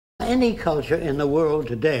any culture in the world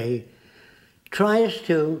today tries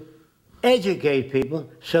to educate people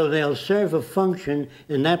so they'll serve a function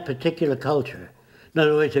in that particular culture. In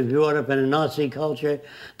other words, if you're brought up in a Nazi culture,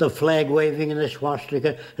 the flag waving and the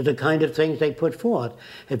swastika are the kind of things they put forth.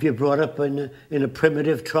 If you're brought up in a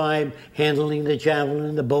primitive tribe, handling the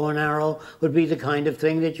javelin, the bow and arrow would be the kind of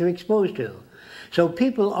thing that you're exposed to. So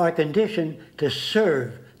people are conditioned to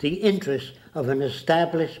serve the interests of an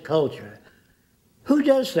established culture. Who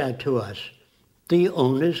does that to us? The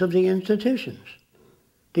owners of the institutions,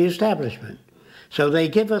 the establishment. So they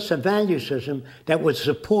give us a value system that would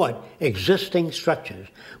support existing structures,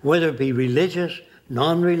 whether it be religious,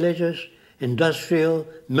 non-religious, industrial,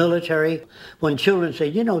 military. When children say,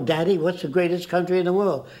 you know, Daddy, what's the greatest country in the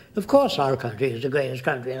world? Of course our country is the greatest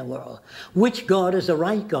country in the world. Which God is the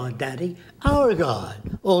right God, Daddy? Our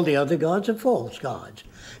God. All the other gods are false gods.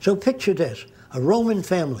 So picture this, a Roman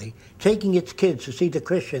family taking its kids to see the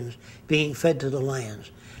Christians being fed to the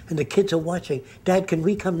lions. And the kids are watching. Dad, can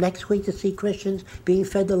we come next week to see Christians being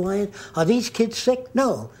fed to lions? Are these kids sick?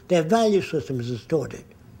 No, their value system is distorted.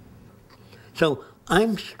 So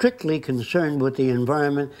I'm strictly concerned with the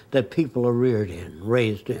environment that people are reared in,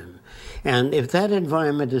 raised in. And if that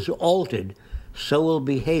environment is altered, so will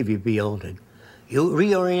behavior be altered. You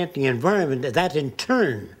reorient the environment, that in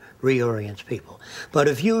turn reorients people. But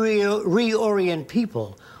if you reorient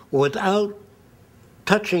people without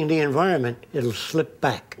touching the environment, it'll slip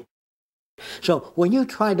back. So when you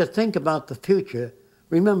try to think about the future,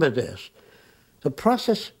 remember this. The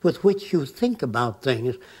process with which you think about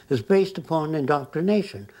things is based upon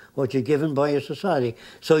indoctrination, what you're given by your society.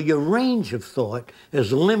 So your range of thought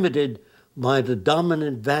is limited by the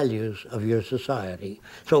dominant values of your society.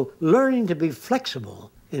 So learning to be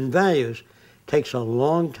flexible in values takes a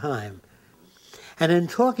long time. And in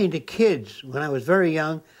talking to kids when I was very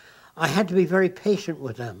young, I had to be very patient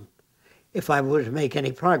with them if I were to make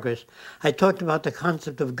any progress. I talked about the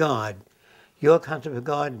concept of God. Your concept of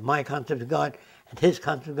God, my concept of God, and his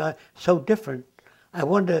concept of God, so different. I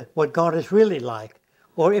wonder what God is really like,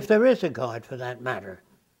 or if there is a God for that matter.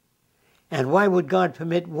 And why would God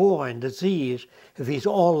permit war and disease if he's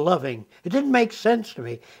all loving? It didn't make sense to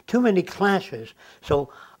me. Too many clashes. So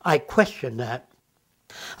I questioned that.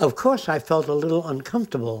 Of course, I felt a little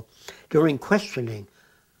uncomfortable during questioning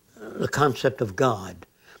the concept of God.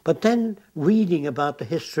 But then reading about the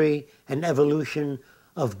history and evolution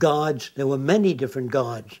of gods, there were many different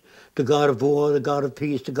gods. The god of war, the god of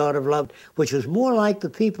peace, the god of love, which was more like the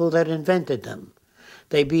people that invented them.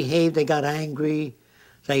 They behaved, they got angry,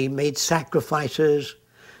 they made sacrifices,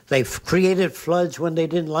 they created floods when they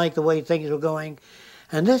didn't like the way things were going.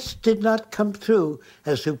 And this did not come through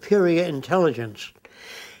as superior intelligence.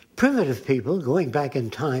 Primitive people, going back in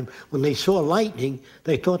time, when they saw lightning,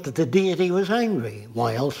 they thought that the deity was angry.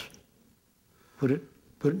 Why else would it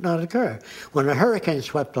not occur? When a hurricane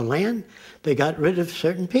swept the land, they got rid of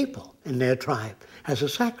certain people in their tribe as a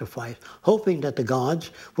sacrifice, hoping that the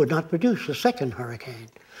gods would not produce a second hurricane.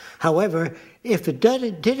 However, if it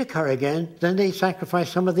did occur again, then they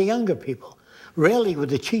sacrificed some of the younger people. Rarely would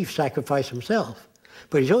the chief sacrifice himself,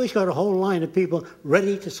 but he's always got a whole line of people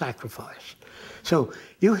ready to sacrifice. So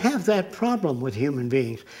you have that problem with human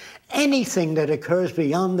beings. Anything that occurs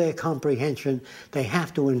beyond their comprehension, they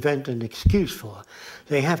have to invent an excuse for.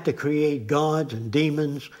 They have to create gods and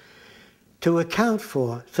demons to account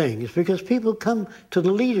for things, because people come to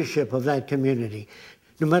the leadership of that community.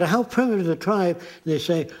 No matter how primitive the tribe, they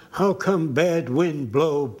say, how come bad wind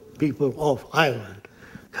blow people off island?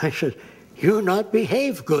 I said, you not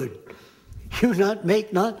behave good. You not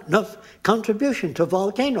make not enough contribution to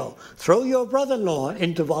volcano. Throw your brother-in-law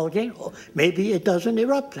into volcano. Maybe it doesn't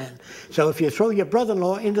erupt then. So if you throw your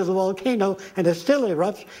brother-in-law into the volcano and it still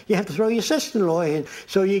erupts, you have to throw your sister-in-law in.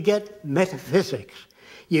 So you get metaphysics,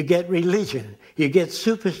 you get religion, you get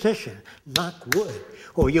superstition, knock wood,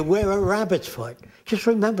 or you wear a rabbit's foot. Just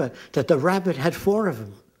remember that the rabbit had 4 of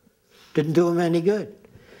them. Didn't do him any good.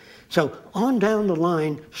 So on down the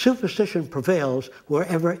line, superstition prevails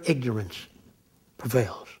wherever ignorance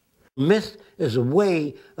prevails. Myth is a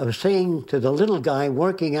way of saying to the little guy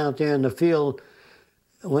working out there in the field,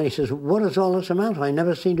 when he says, what does all this amount to? I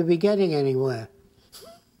never seem to be getting anywhere.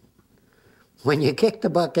 When you kick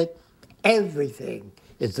the bucket, everything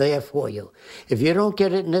is there for you. If you don't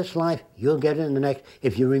get it in this life, you'll get it in the next,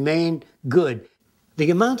 if you remain good.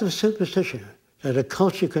 The amount of superstition that a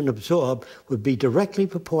culture can absorb would be directly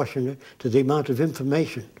proportionate to the amount of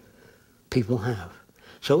information people have.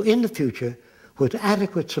 So in the future, with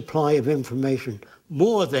adequate supply of information,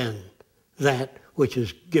 more than that, which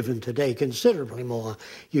is given today considerably more,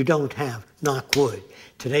 you don't have knock wood.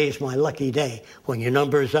 Today's my lucky day. When your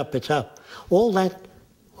number is up, it's up. All that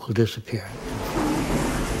will disappear.